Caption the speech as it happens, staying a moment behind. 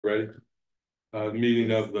Ready?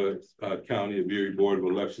 Meeting of the County of Erie Board of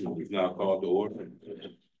Elections is now called to order.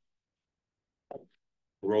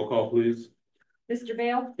 Roll call, please. Mr.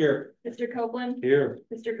 Bale? Here. Mr. Copeland? Here.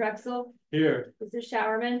 Mr. Drexel? Here. Mrs.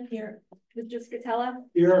 Showerman? Here. Mr. Scatella?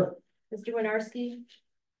 Here. Mr. Winarski?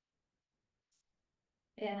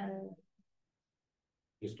 And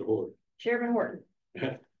Mr. Horton. Chairman Horton.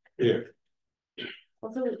 Here.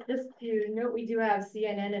 Also, just to note, we do have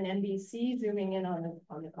CNN and NBC zooming in on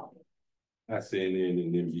the call. I CNN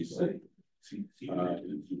and NBC.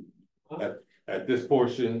 At this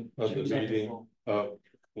portion of the meeting,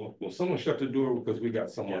 will someone shut the door because we got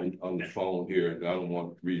someone on the phone here and I don't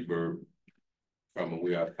want reverb from it.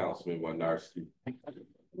 We have Councilman Winarski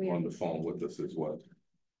on the phone with us as well.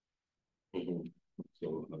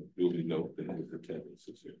 So duly note that his attendance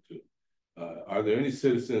is here too. Are there any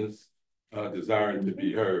citizens desiring to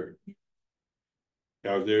be heard?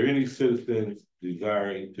 Are there any citizens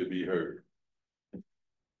desiring to be heard?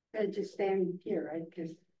 I just stand here, right?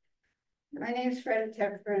 Because my name is Freda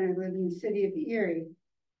Tepfer and I live in the city of Erie.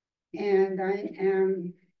 And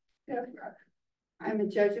I'm a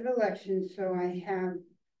judge of elections, so I have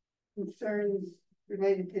concerns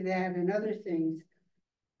related to that and other things.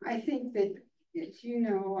 I think that, as you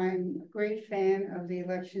know, I'm a great fan of the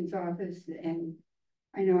elections office, and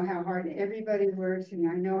I know how hard everybody works, and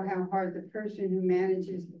I know how hard the person who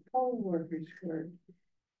manages the poll workers work.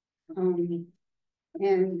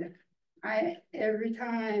 And every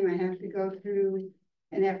time I have to go through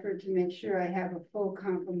an effort to make sure I have a full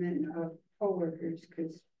complement of poll workers,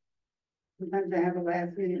 because sometimes I have a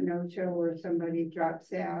last minute no-show or somebody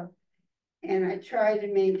drops out. And I try to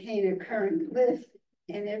maintain a current list,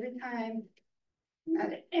 and every time,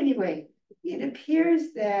 anyway, it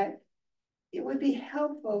appears that it would be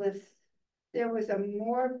helpful if there was a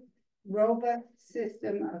more robust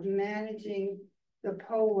system of managing the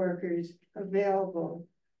poll workers available.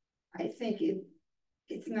 I think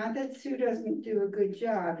it's not that Sue doesn't do a good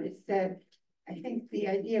job, it's that I think the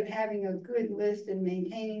idea of having a good list and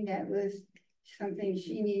maintaining that list is something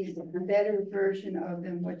she needs a better version of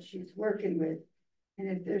than what she's working with. And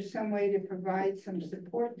if there's some way to provide some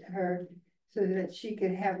support to her so that she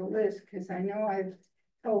could have a list, because I know I've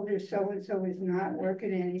told her so-and-so is not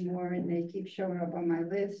working anymore and they keep showing up on my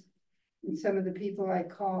list. And some of the people I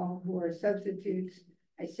call who are substitutes,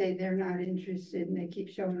 I say they're not interested and they keep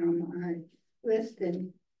showing on my list,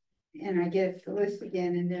 and I get the list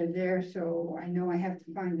again and they're there, so I know I have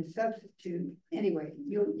to find a substitute. Anyway,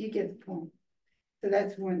 you get the point. So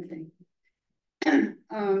that's one thing.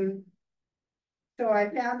 So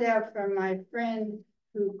I found out from my friend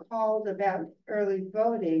who called about early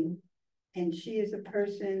voting, and she is a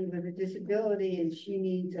person with a disability and she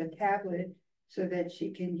needs a tablet so that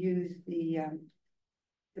she can use the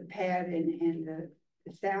pad and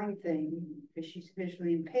the sound thing because she's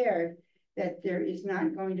visually impaired, that there is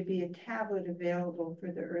not going to be a tablet available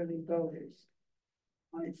for the early voters.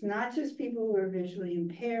 It's not just people who are visually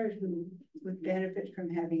impaired who would benefit from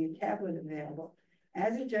having a tablet available.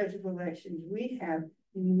 As a judge of elections, we have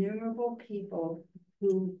innumerable people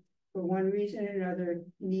who, for one reason or another,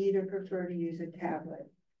 need or prefer to use a tablet.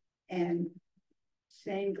 And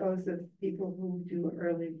same goes with people who do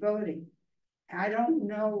early voting. I don't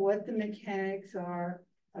know what the mechanics are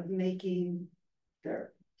of making the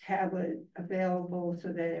tablet available so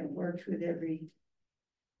that it works with every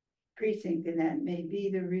precinct, and that may be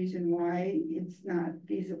the reason why it's not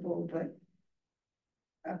feasible, but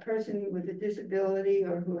a person with a disability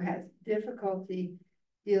or who has difficulty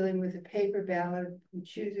dealing with a paper ballot who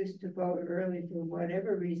chooses to vote early for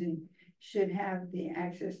whatever reason should have the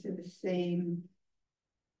access to the same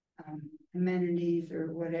amenities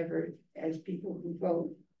or whatever as people who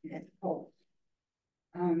vote at the polls.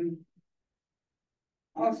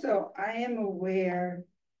 Also, I am aware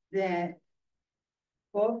that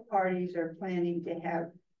both parties are planning to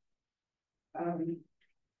have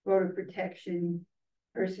voter protection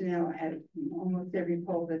personnel at almost every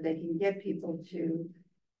poll that they can get people to.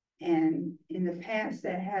 And in the past,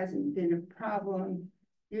 that hasn't been a problem.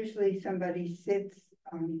 Usually somebody sits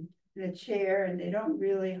in a chair and they don't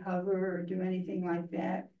really hover or do anything like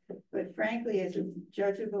that. But frankly, as a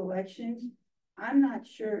judge of elections, I'm not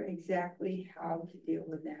sure exactly how to deal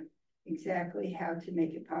with them, exactly how to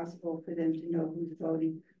make it possible for them to know who's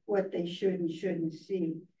voting, what they should and shouldn't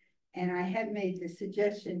see. And I had made the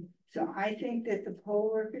suggestion, so I think that the poll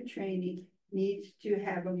worker training needs to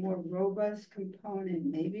have a more robust component,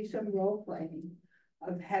 maybe some role playing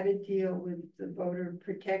of how to deal with the voter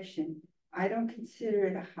protection. I don't consider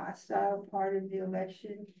it a hostile part of the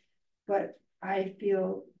election, but I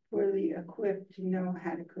feel poorly equipped to know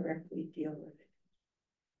how to correctly deal with it.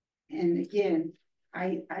 And again,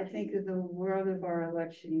 I think of the world of our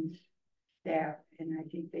election staff, and I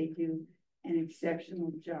think they do an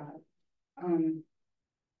exceptional job.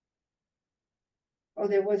 Oh,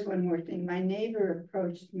 there was one more thing. My neighbor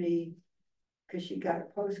approached me because she got a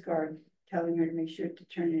postcard telling her to make sure to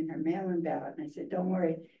turn in her mail-in ballot. And I said, don't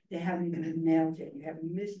worry, they haven't even been mailed yet. You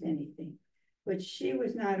haven't missed anything. But she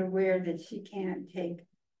was not aware that she can't take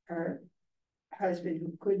her husband,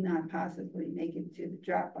 who could not possibly make it to the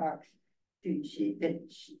drop box, she's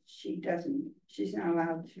not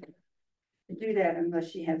allowed to do that unless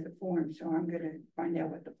she has a form. So I'm gonna find out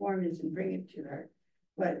what the form is and bring it to her.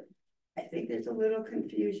 But I think there's a little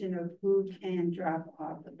confusion of who can drop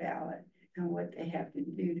off the ballot and what they have to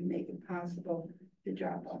do to make it possible to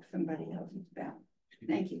drop off somebody else's ballot.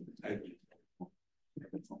 Thank you. Thank you.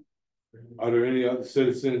 Are there any other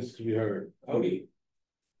citizens to be heard? Howdy.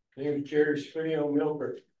 Name is Jerry Spinio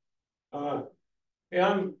Milford. Yeah,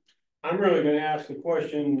 I'm really gonna ask the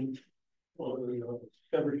question on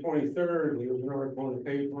December 23rd. There was an article in the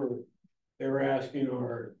paper. They were asking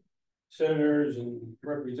our senators and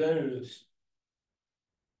representatives,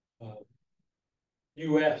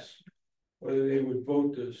 US, whether they would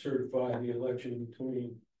vote to certify the election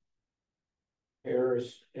between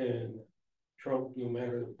Harris and Trump, no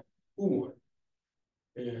matter who won.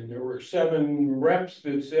 And there were 7 reps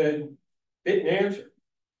that said, didn't answer.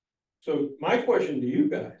 So my question to you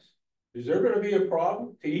guys, is there going to be a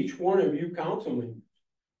problem to each one of you council members?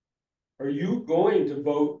 Are you going to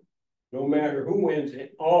vote no matter who wins in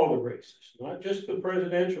all the races, not just the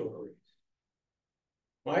presidential race?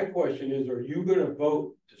 My question is, are you going to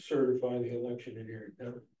vote to certify the election in Erie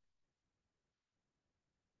County?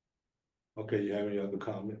 Okay, you have any other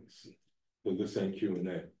comments? So this ain't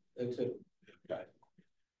Q&A. That's it. Okay.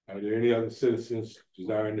 Are there any other citizens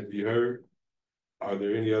desiring to be heard? Are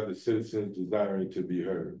there any other citizens desiring to be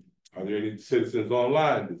heard? Are there any citizens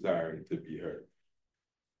online desiring to be heard?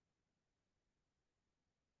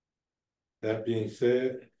 That being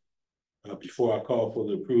said, before I call for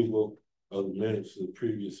the approval of the minutes of the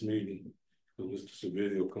previous meeting, so Mr.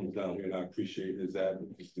 Servillo comes down here, and I appreciate his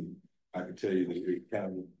advocacy. I can tell you that Erie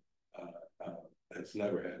County has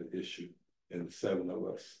never had an issue, and the 7 of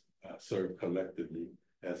us serve collectively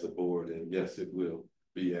as a board, and yes, it will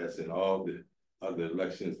be as in all the other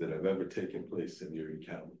elections that have ever taken place in Erie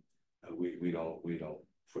County. We don't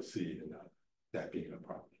foresee that being a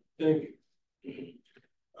problem. Thank you.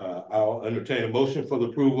 I'll entertain a motion for the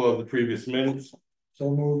approval of the previous minutes. So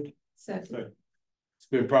moved. Second. It's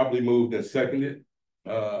been properly moved and seconded.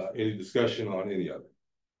 Any discussion on any of it?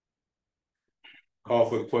 Call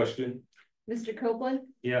for the question. Mr. Copeland,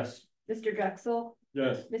 Yes. Mr. Drexel,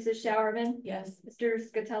 Yes. Mrs. Showerman. Yes. Mr.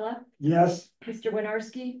 Scatella, Yes. Mr.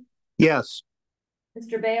 Winarski, yes,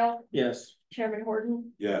 Mr. Bale, Yes. Chairman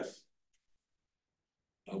Horton. Yes.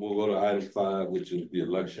 We'll go to item 5, which is the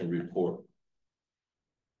election report.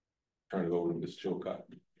 Turn it over to Ms. Chilcott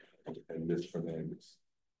and Ms. Fernandez.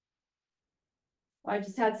 I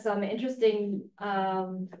just had some interesting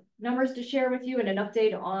numbers to share with you and an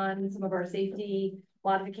update on some of our safety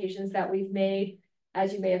modifications that we've made.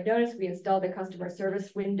 As you may have noticed, we installed a customer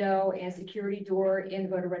service window and security door in the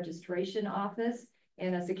voter registration office.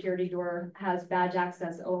 And the security door has badge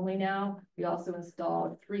access only now. We also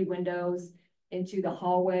installed 3 windows into the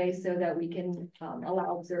hallway so that we can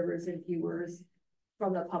allow observers and viewers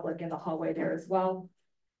from the public in the hallway there as well.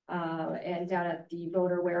 And down at the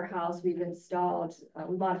voter warehouse, we've installed,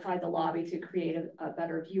 we modified the lobby to create a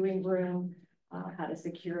better viewing room, had a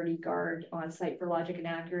security guard on site for logic and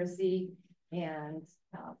accuracy, and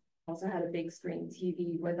also had a big screen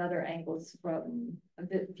TV with other angles from a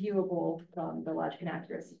bit viewable from the logic and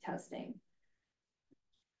accuracy testing.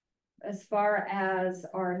 As far as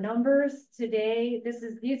our numbers today,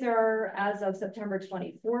 these are as of September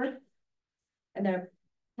 24th. And the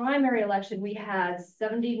primary election, we had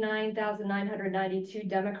 79,992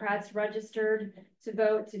 Democrats registered to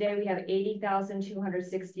vote. Today we have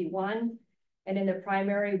 80,261. And in the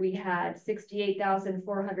primary, we had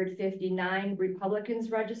 68,459 Republicans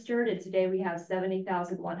registered. And today we have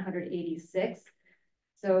 70,186.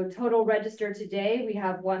 So total registered today, we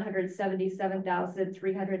have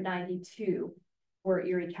 177,392 for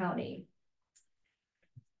Erie County.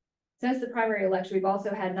 Since the primary election, we've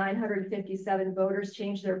also had 957 voters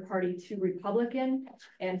change their party to Republican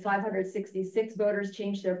and 566 voters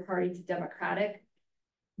change their party to Democratic.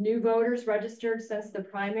 New voters registered since the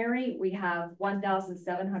primary, we have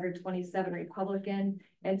 1,727 Republican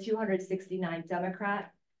and 269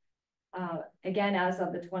 Democrat. Again, as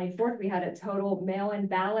of the 24th, we had a total mail-in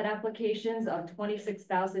ballot applications of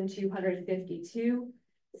 26,252.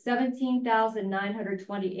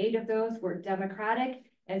 17,928 of those were Democratic,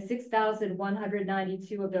 and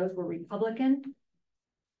 6,192 of those were Republican.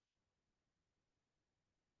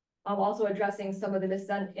 I'm also addressing some of the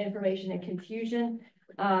misinformation and confusion.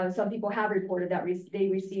 Some people have reported that they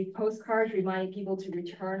received postcards reminding people to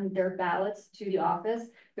return their ballots to the office.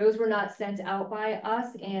 Those were not sent out by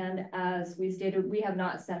us, and as we stated, we have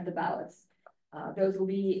not sent the ballots. Those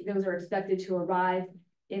are expected to arrive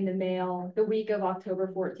in the mail the week of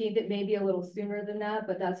October 14th. It may be a little sooner than that,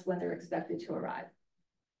 but that's when they're expected to arrive.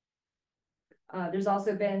 There's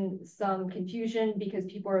also been some confusion because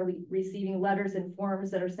people are receiving letters and forms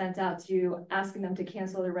that are sent out to asking them to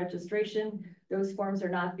cancel their registration. Those forms are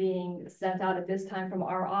not being sent out at this time from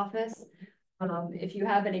our office. If you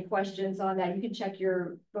have any questions on that, you can check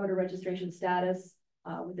your voter registration status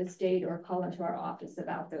with the state or call into our office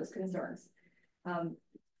about those concerns.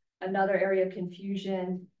 Another area of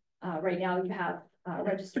confusion, right now you have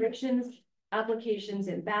registrations, applications,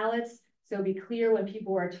 and ballots. So be clear when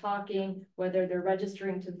people are talking, whether they're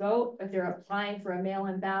registering to vote, if they're applying for a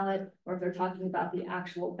mail-in ballot, or if they're talking about the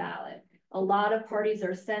actual ballot. A lot of parties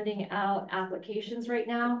are sending out applications right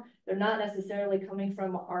now. They're not necessarily coming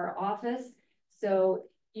from our office. So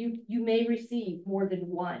you may receive more than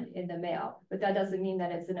one in the mail, but that doesn't mean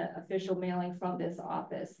that it's an official mailing from this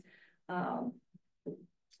office.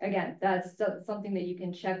 Again, that's something that you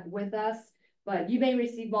can check with us, but you may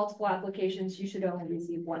receive multiple applications. You should only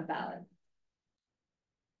receive one ballot.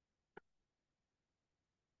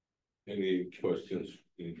 Any questions,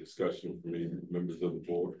 any discussion from any members of the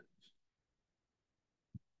board?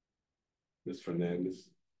 Ms. Fernandez?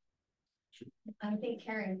 I think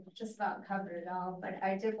Karen just about covered it all, but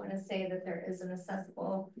I did want to say that there is an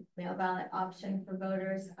accessible mail ballot option for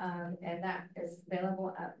voters, and that is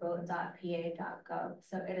available at vote.pa.gov.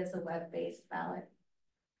 So it is a web-based ballot.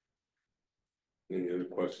 Any other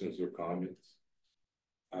questions or comments?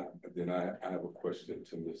 Then I have a question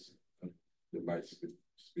to Ms. that might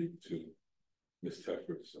speak to Ms.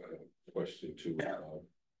 Teffer's question to the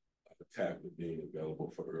tablet being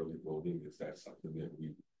available for early voting. Is that something that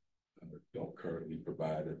we don't currently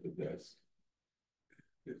provide at the desk?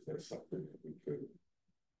 Is that something that we could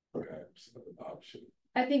perhaps have an option?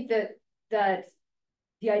 I think that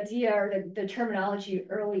the idea or the terminology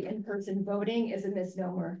early in-person voting is a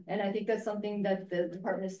misnomer. And I think that's something that the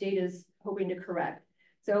Department of State is hoping to correct.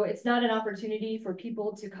 So it's not an opportunity for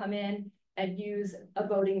people to come in and use a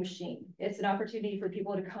voting machine. It's an opportunity for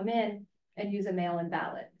people to come in and use a mail-in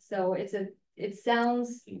ballot. So it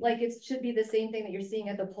sounds like it should be the same thing that you're seeing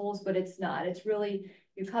at the polls, but it's not. It's really,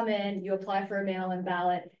 you come in, you apply for a mail-in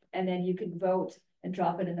ballot, and then you can vote and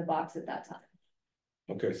drop it in the box at that time.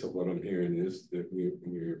 Okay, so what I'm hearing is that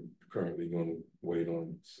we're currently going to wait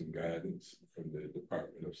on some guidance from the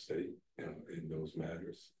Department of State in those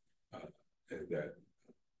matters,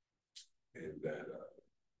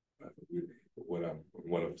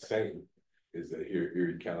 what I'm saying is that here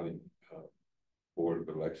Erie County Board of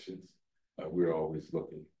Elections, we're always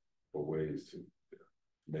looking for ways to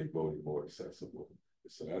make voting more accessible.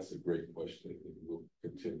 So that's a great question, and we'll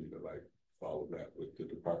continue to follow that with the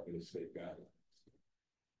Department of State guidelines.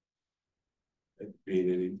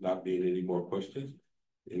 Not being any more questions,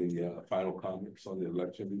 any final comments on the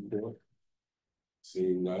election report?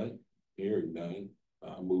 Seeing none, hearing none,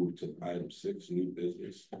 I'll move to item 6, new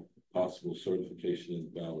business, possible certification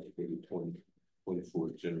of the ballot for the 2024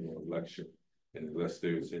 general election. And unless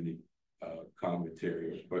there's any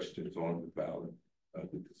commentary or questions on the ballot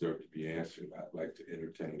that deserve to be answered, I'd like to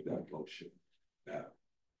entertain that motion now.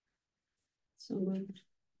 So moved.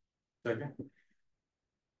 Second.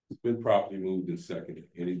 It's been properly moved and seconded.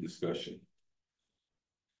 Any discussion?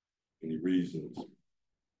 Any reasons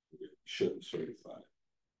we shouldn't certify?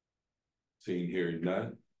 Seeing, hearing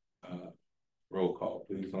none, roll call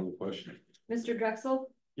please on the question. Mr. Drexel?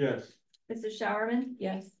 Yes. Mrs. Showerman?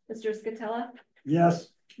 Yes. Mr. Scatella? Yes.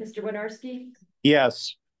 Mr. Winarski?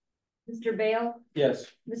 Yes. Mr. Bale?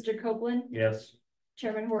 Yes. Mr. Copeland? Yes.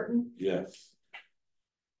 Chairman Horton? Yes.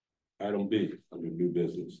 Item B, under new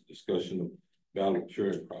business, discussion of ballot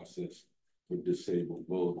curing process for disabled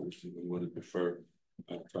voters. And we want to defer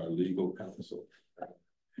to our legal counsel,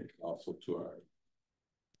 and also to our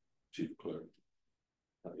chief clerk.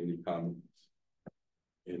 Any comments?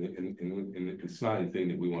 And it's not anything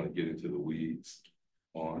that we want to get into the weeds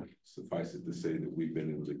on. Suffice it to say that we've been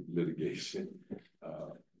in litigation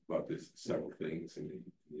about this, several things in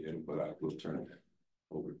the end, but I will turn it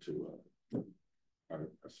over to our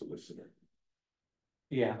solicitor.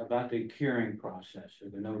 Yeah, about the curing process or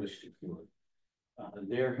the notice to cure.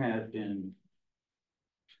 There have been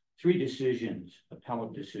 3 decisions,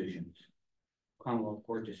 appellate decisions, Commonwealth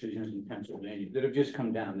Court decisions in Pennsylvania that have just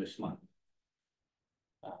come down this month.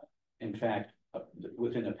 In fact,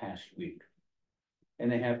 within the past week.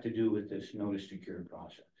 And they have to do with this notice to cure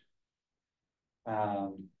process.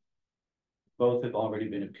 Both have already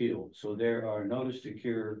been appealed, so there are notice to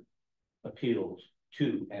cure appeals,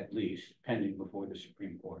 2 at least, pending before the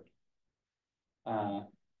Supreme Court.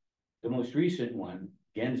 The most recent one,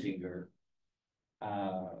 Genzinger,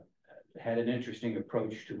 had an interesting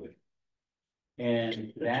approach to it.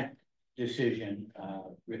 And that decision,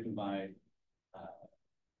 written by,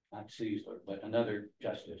 not Czeisler, but another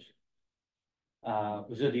justice,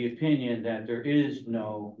 was of the opinion that there is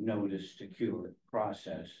no notice to cure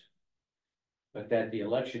process, but that the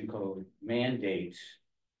election code mandates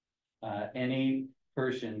any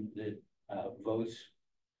person that votes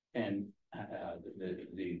and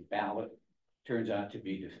the ballot turns out to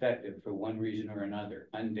be defective for one reason or another,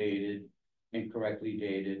 undated, incorrectly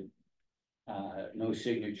dated, no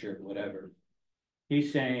signature, whatever.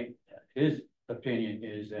 He's saying his opinion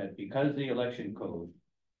is that because the election code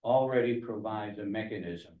already provides a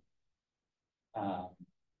mechanism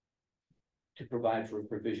to provide for a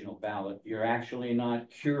provisional ballot, you're actually not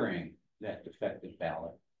curing that defective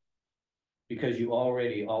ballot because you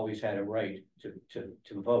already always had a right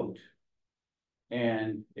to vote.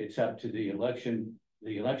 And it's up to the election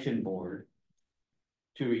board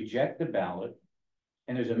to reject the ballot.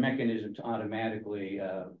 And there's a mechanism to automatically,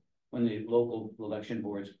 when the local election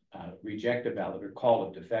boards reject a ballot or call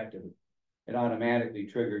it defective, it automatically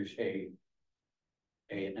triggers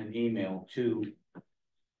an email to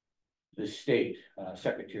the state,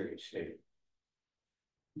 Secretary of State.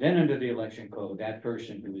 Then under the election code, that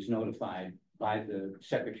person who is notified by the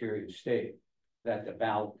Secretary of State that the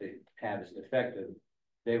ballot they have is defective,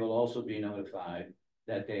 they will also be notified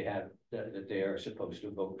that they are supposed to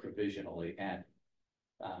vote provisionally at,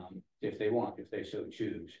 if they so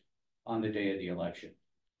choose, on the day of the election.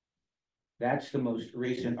 That's the most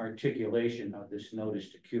recent articulation of this notice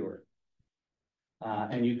to cure.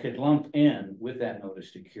 And you could lump in with that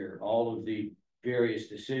notice to cure all of the various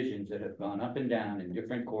decisions that have gone up and down in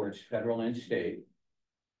different courts, federal and state,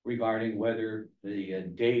 regarding whether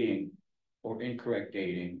the dating or incorrect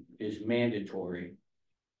dating is mandatory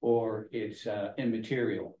or it's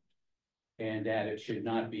immaterial, and that it should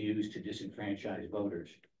not be used to disenfranchise voters.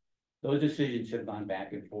 Those decisions have gone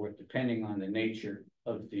back and forth depending on the nature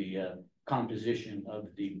of the composition of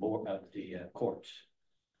the board of the courts.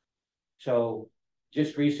 So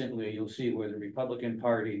just recently, you'll see where the Republican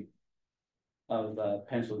Party of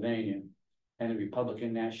Pennsylvania and the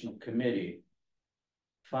Republican National Committee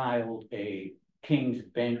filed a King's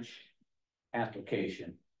Bench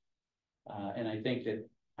application. And I think that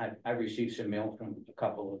I've received some mail from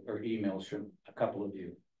emails from a couple of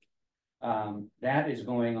you. That is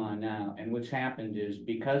going on now. And what's happened is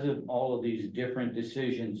because of all of these different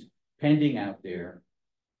decisions pending out there,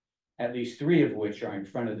 at least 3 of which are in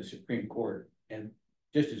front of the Supreme Court, and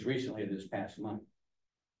just as recently as this past month,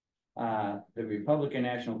 the Republican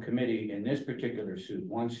National Committee in this particular suit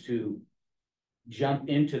wants to jump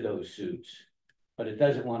into those suits, but it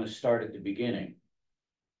doesn't want to start at the beginning.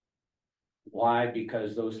 Why?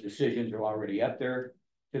 Because those decisions are already up there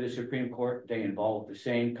to the Supreme Court. They involve the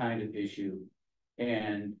same kind of issue,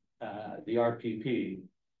 and the RPP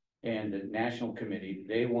and the National Committee,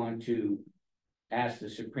 they want to ask the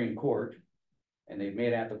Supreme Court, and they've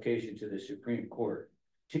made application to the Supreme Court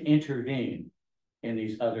to intervene in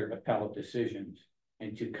these other appellate decisions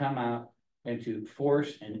and to come out and to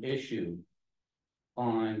force an issue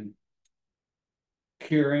on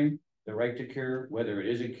curing, the right to cure, whether it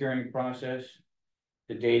is a curing process,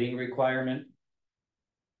 the dating requirement.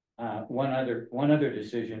 One other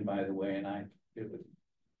decision, by the way, and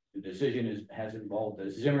the decision has involved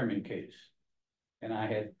the Zimmerman case, and I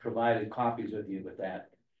had provided copies of you with that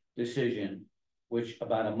decision, which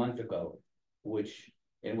about a month ago,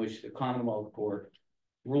 in which the Commonwealth Court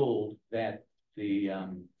ruled that the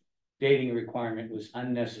dating requirement was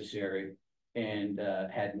unnecessary and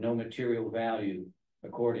had no material value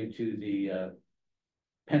according to the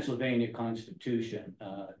Pennsylvania Constitution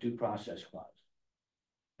due process clause.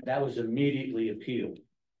 That was immediately appealed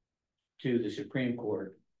to the Supreme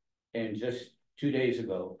Court, and just 2 days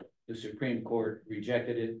ago, the Supreme Court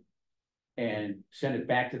rejected it and sent it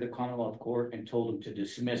back to the Commonwealth Court and told them to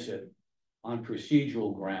dismiss it on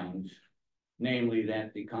procedural grounds, namely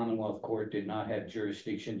that the Commonwealth Court did not have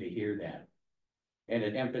jurisdiction to hear that. And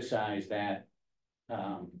it emphasized that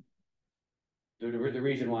the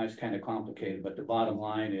reason why it's kind of complicated, but the bottom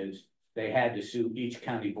line is they had to sue each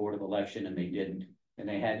county board of election and they didn't. And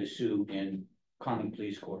they had to sue in common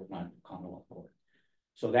pleas court, not Commonwealth Court.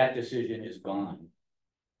 So that decision is gone.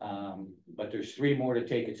 But there's 3 more to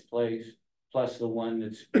take its place, plus the one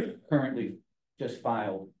that's currently just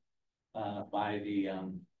filed by the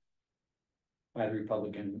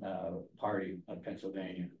Republican Party of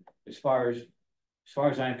Pennsylvania. As far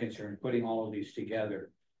as I'm concerned, putting all of these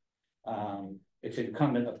together, it's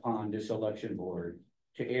incumbent upon this election board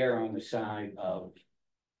to err on the side of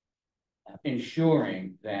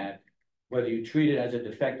ensuring that whether you treat it as a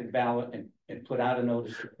defective ballot and put out a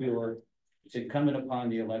notice to cure, it's incumbent upon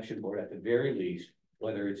the election board at the very least,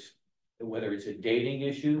 whether it's a dating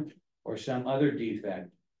issue or some other defect.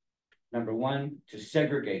 Number one, to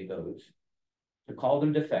segregate those, to call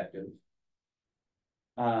them defective,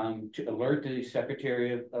 to alert the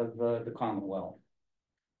Secretary of the Commonwealth,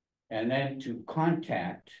 and then to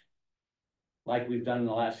contact, like we've done in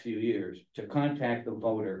the last few years, to contact the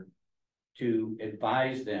voter to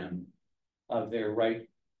advise them of their right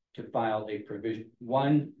to file a provision.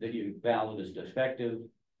 1, that your ballot is defective.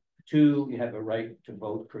 2, you have a right to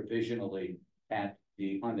vote provisionally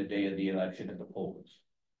on the day of the election at the polls.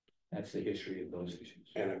 That's the history of those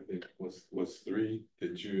issues. And I think was 3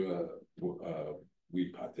 that you,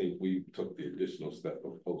 I think we took the additional step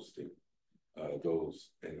of posting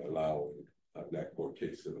those and allowing that court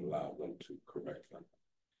case and allow them to correct them.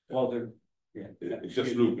 Well, It's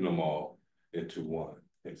just looping them all into one.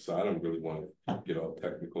 And so I don't really want to get all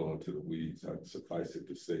technical into the weeds. I'd suffice it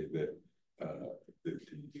to say that the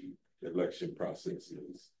election process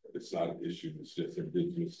it's not an issue. It's just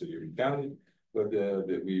indigenous to Erie County, but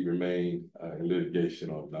that we remain in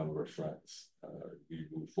litigation on a number of fronts. We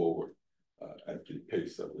move forward at the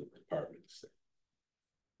pace of the Department of State.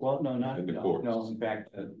 Well, no, courts. no. In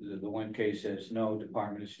fact, the one case says, no,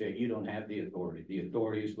 Department of State, you don't have the authority. The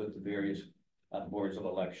authority is with the various boards of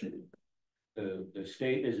election. The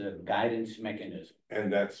state is a guidance mechanism.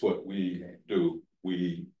 And that's what we do.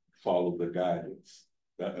 We follow the guidance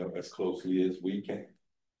as closely as we can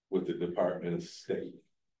with the Department of State.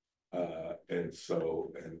 And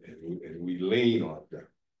so, and we lean on them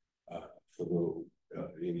for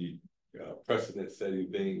any precedent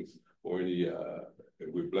setting things or any,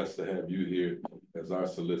 we're blessed to have you here as our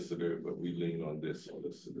solicitor, but we lean on this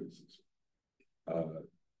solicitors.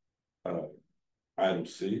 Item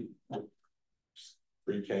C,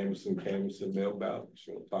 free canvassing mail ballots.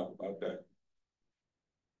 You want to talk about that?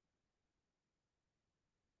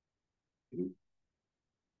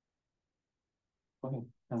 Go ahead.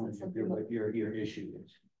 Tell me what your issue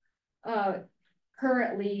is.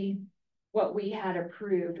 Currently, what we had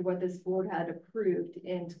approved, what this board had approved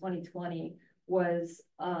in 2020 was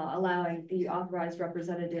allowing the authorized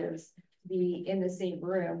representatives to be in the same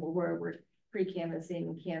room where we're pre-canvassing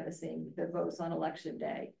and canvassing the votes on election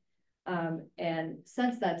day. And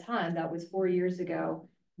since that time, that was 4 years ago,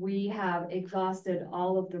 we have exhausted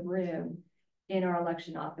all of the room in our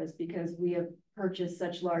election office because we have purchased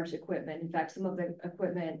such large equipment. In fact, some of the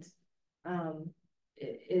equipment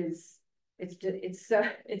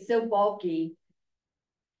it's so bulky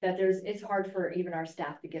that it's hard for even our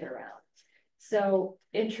staff to get around. So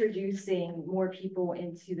introducing more people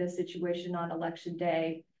into the situation on election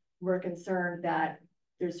day, we're concerned that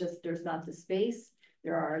there's not the space.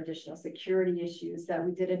 There are additional security issues that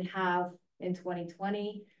we didn't have in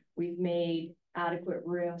 2020. We've made adequate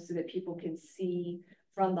room so that people can see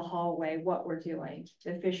from the hallway what we're doing.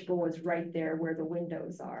 The fishbowl is right there where the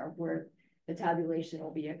windows are, where the tabulation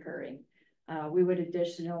will be occurring. We would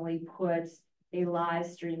additionally put a live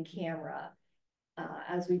stream camera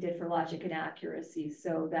as we did for logic and accuracy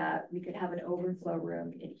so that we could have an overflow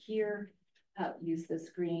room in here, use the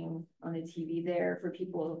screen on the TV there for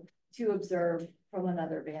people to observe from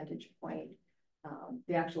another vantage point,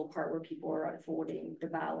 the actual part where people are unfolding the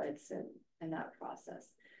ballots and that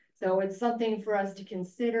process. So it's something for us to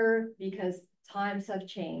consider because times have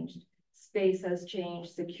changed, space has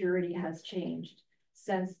changed, security has changed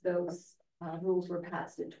since those rules were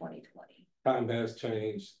passed in 2020. Time has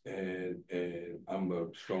changed, and I'm a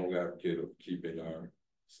strong advocate of keeping our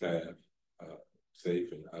staff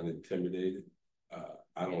safe and unintimidated.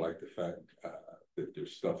 I don't like the fact that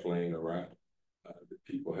there's stuff laying around that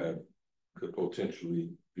people could potentially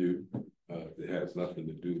view that has nothing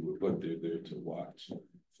to do with what they're there to watch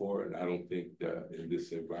for. And I don't think that in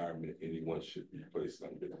this environment, anyone should be placed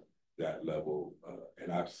under that level.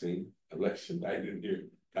 And I've seen election night in here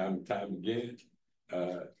time and time again.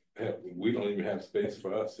 We don't even have space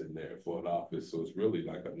for us in there for an office. So it's really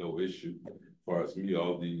like a no issue as far as me.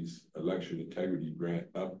 All these election integrity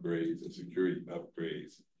grant upgrades and security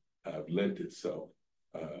upgrades have lent itself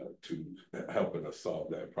to helping us solve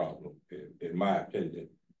that problem. In my opinion,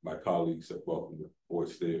 my colleagues have welcomed the 4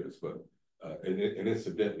 stairs, but And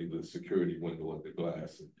incidentally, the security window and the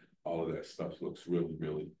glass and all of that stuff looks really,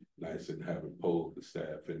 really nice, and having pulled the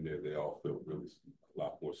staff in there, they all feel really a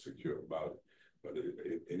lot more secure about it. But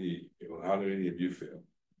how do any of you feel?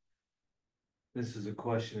 This is a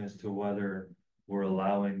question as to whether we're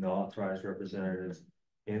allowing the authorized representatives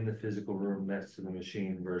in the physical room next to the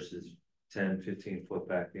machine versus 10-15 foot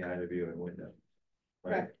back behind a viewing window.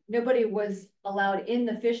 Right? Correct. Nobody was allowed in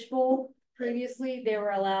the fishbowl previously. They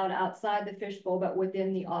were allowed outside the fishbowl, but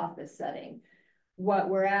within the office setting. What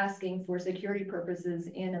we're asking for security purposes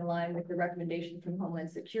and in line with the recommendation from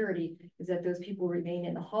Homeland Security is that those people remain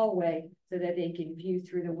in the hallway so that they can view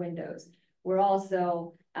through the windows. We're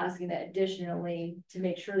also asking that additionally to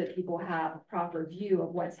make sure that people have a proper view of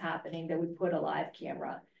what's happening, that we put a live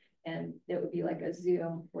camera. And it would be like a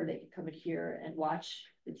Zoom where they could come in here and watch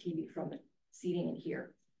the TV from the seating in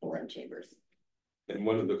here or in chambers. And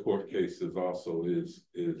one of the court cases also is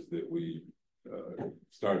that we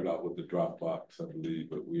started out with the Dropbox, I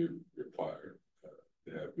believe, but we're required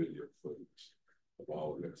to have video footage of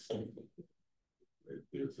all of that stuff. If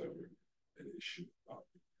there's ever an issue.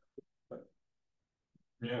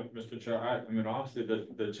 Yeah, Mr. Chair, I mean, honestly,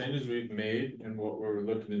 the changes we've made and what we're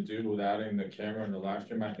looking to do with adding the camera and the live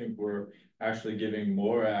stream, I think we're actually giving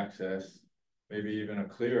more access, maybe even a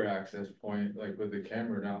clearer access point, like with the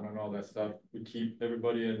camera down and all that stuff. We keep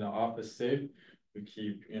everybody in the office safe. We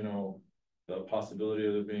keep, you know, the possibility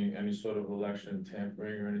of there being any sort of election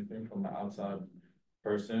tampering or anything from the outside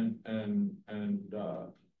person. And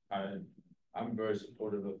I'm very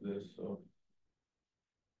supportive of this, so.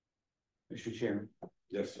 Mr. Chairman.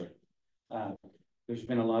 Yes, sir. There's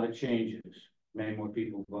been a lot of changes. Many more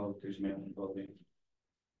people vote. There's mail-in voting.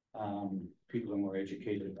 People are more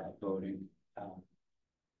educated about voting.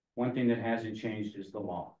 One thing that hasn't changed is the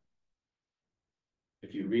law.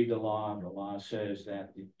 If you read the law says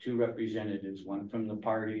that the two representatives, one from the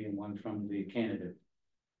party and one from the candidate,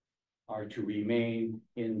 are to remain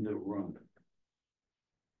in the room.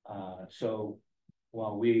 So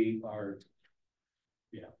while we are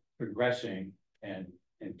progressing and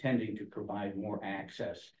intending to provide more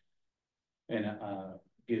access, and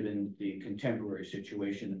given the contemporary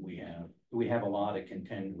situation that we have a lot to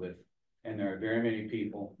contend with, and there are very many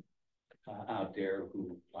people out there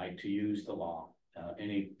who like to use the law,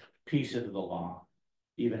 any piece of the law,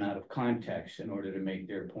 even out of context, in order to make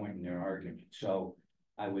their point in their argument. So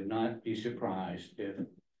I would not be surprised if,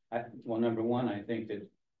 well, number one, I think that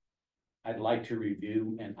I'd like to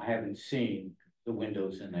review, and I haven't seen the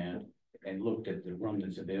windows in that and looked at the room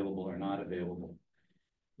that's available or not available.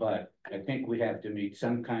 But I think we have to meet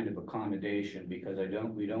some kind of accommodation, because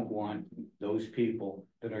we don't want those people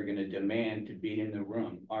that are going to demand to be in the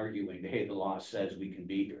room arguing, hey, the law says we can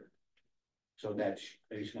be here. So that's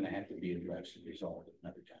going to have to be addressed and resolved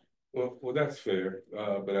another time. Well, that's fair.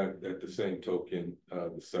 But at the same token,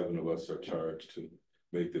 the 7 of us are charged to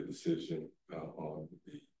make the decision on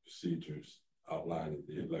the procedures outlining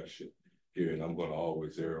the election here, and I'm going to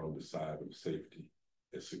always err on the side of safety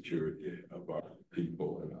and security of our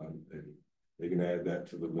people, and they can add that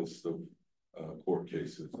to the list of court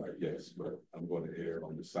cases, I guess. But I'm going to err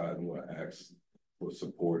on the side and will ask for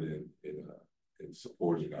support in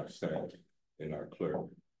supporting our staff and our clerk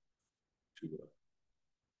to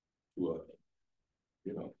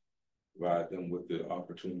you know, provide them with the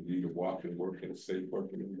opportunity to walk and work in a safe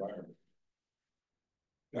working environment.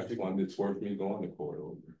 That's one that's worth me going to court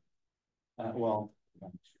over. Well,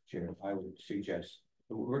 Mr. Chair, I would suggest,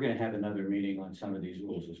 we're going to have another meeting on some of these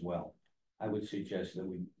rules as well. I would suggest that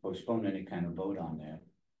we postpone any kind of vote on that.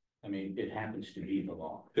 I mean, it happens to be the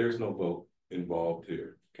law. There's no vote involved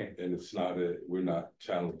here. Okay. And it's not we're not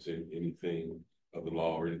challenging anything of the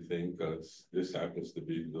law or anything, because this happens to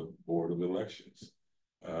be the Board of Elections.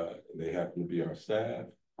 They happen to be our staff,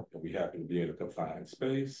 and we happen to be in a confined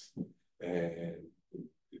space. And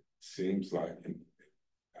it seems like,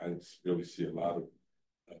 I didn't really see a lot of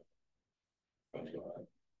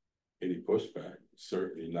any pushback,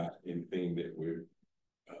 certainly not anything that we're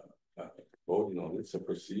voting on. It's a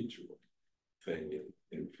procedural thing,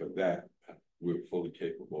 and for that, we're fully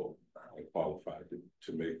capable and qualified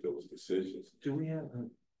to make those decisions. Do we have a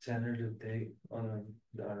tentative date on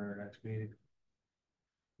our next meeting?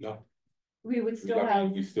 No. We would still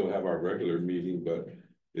have. We still have our regular meeting, but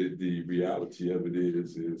the reality of it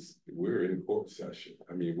is we're in court session.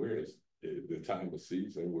 I mean, we're in the time of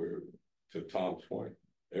season where, to Tom's point,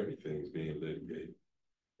 everything's being litigated.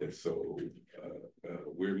 And so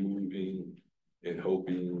we're moving and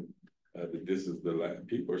hoping that this is the last.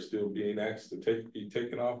 People are still being asked to be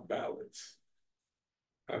taken off ballots.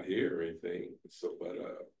 Not here or anything. So, but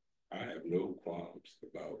I have no qualms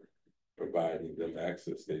about providing them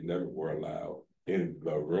access. They never were allowed in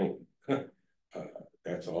the room.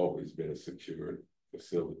 That's always been a secured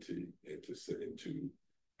facility and to sit into,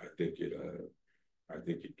 I think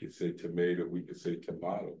it could say tomato, we could say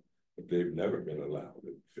tomato, but they've never been allowed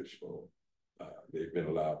in the fishbowl. They've been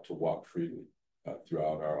allowed to walk freely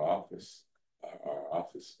throughout our office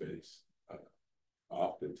space.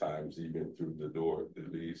 Oftentimes even through the door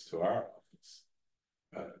that leads to our office,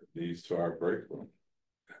 leads to our break room.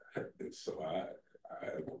 And so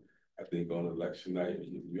I think on election night,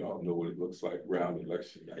 you all know what it looks like around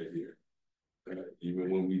election night here. Even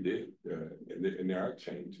when we did, and there are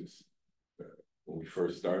changes. When we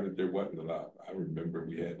first started, there wasn't a lot. I remember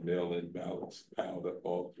we had mail-in ballots piled up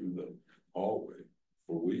all through the hallway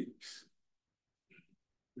for weeks.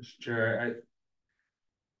 Mr. Chair,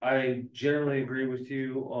 I generally agree with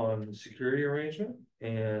you on the security arrangement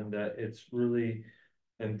and that it's really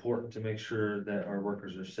important to make sure that our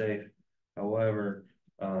workers are safe. However,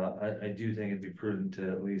 I do think it'd be prudent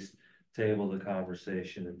to at least table the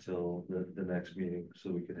conversation until the next meeting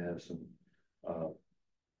so we could have some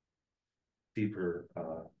deeper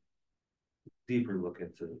look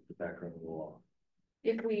into the background of the law.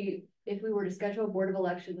 If we were to schedule a Board of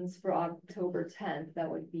Elections for October 10th, that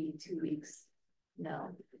would be 2 weeks now.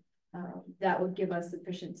 That would give us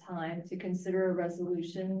sufficient time to consider a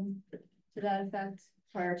resolution to that effect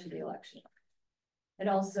prior to the election. And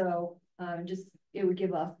also, it would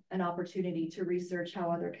give us an opportunity to research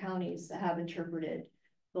how other counties have interpreted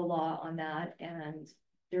the law on that. And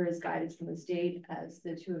there is guidance from the state, as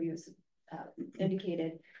the two of you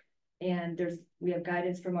indicated. And we have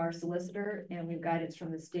guidance from our solicitor and we have guidance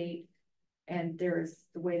from the state. And there's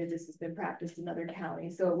the way that this has been practiced in other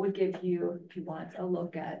counties. So it would give you, if you want, a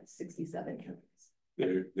look at 67 counties.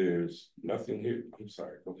 There's nothing here. I'm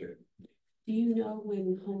sorry, go ahead. Do you know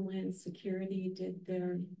when Homeland Security did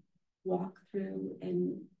their walkthrough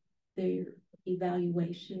and their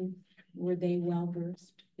evaluation, were they well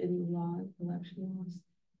versed in the law, election laws?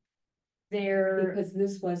 Because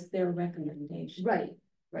this was their recommendation. Right.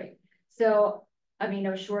 So, I mean,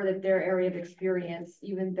 I'm sure that their area of experience,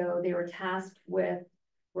 even though they were tasked with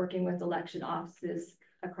working with election offices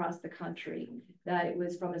across the country, that it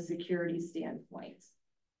was from a security standpoint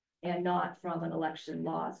and not from an election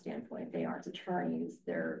law standpoint. They aren't attorneys,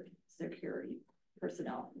 they're security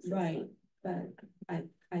personnel. Right, but I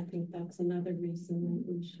think that's another reason that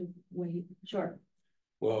we should wait. Sure.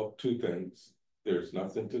 Well, two things. There's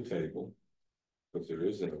nothing to table because there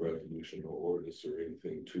isn't a resolution or ordinance or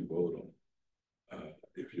anything to vote on.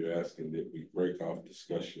 If you're asking that we break off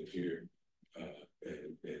discussion here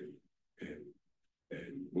and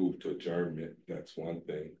move to adjournment, that's one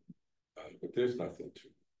thing. But there's nothing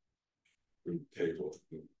to table.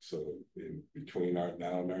 So in between our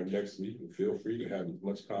now and our next meeting, feel free to have as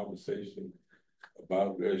much conversation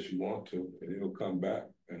about it as you want to, and it'll come back.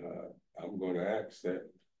 And I'm going to ask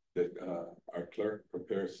that our clerk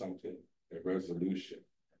prepare something, a resolution,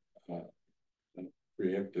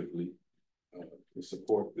 preemptively to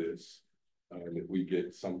support this. And if we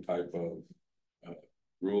get some type of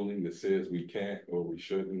ruling that says we can't, or we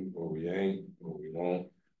shouldn't, or we ain't, or we won't,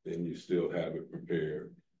 then you still have it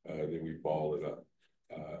prepared. Then we ball it up.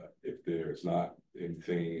 If there's not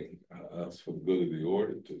anything else for the good of the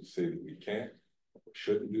order to say that we can't, or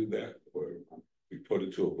shouldn't do that, or we put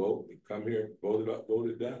it to a vote, we come here, vote it up, vote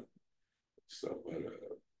it down. So, but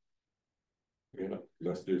you know,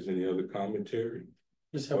 unless there's any other commentary.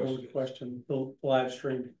 Just have one question. The live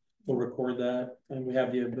stream will record that, and we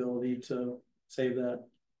have the ability to save that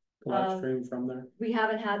live stream from there. We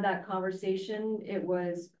haven't had that conversation. It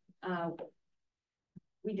was,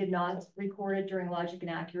 we did not record it during Logic and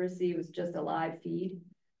Accuracy. It was just a live feed.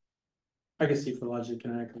 I can see for logic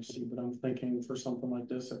and accuracy, but I'm thinking for something like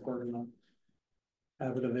this, if we're gonna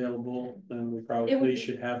have it available, then we probably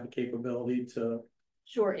should have the capability to.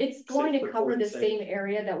 Sure, it's going to cover the safe. same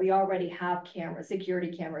area that we already have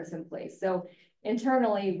security cameras in place. So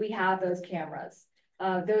internally, we have those cameras.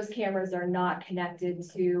 Those cameras are not connected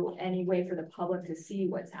to any way for the public to see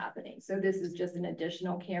what's happening. So this is just an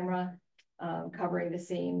additional camera covering the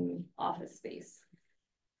same office space.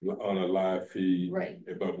 On a live feed. Right.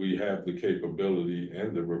 But we have the capability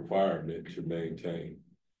and the requirement to maintain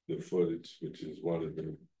the footage, which is one of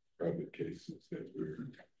the other cases that we're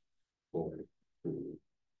going through.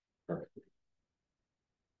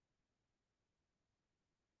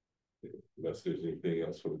 Unless there's anything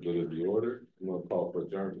else for the good of the order, I'm gonna call for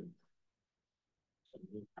adjournment.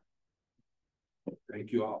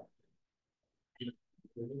 Thank you all.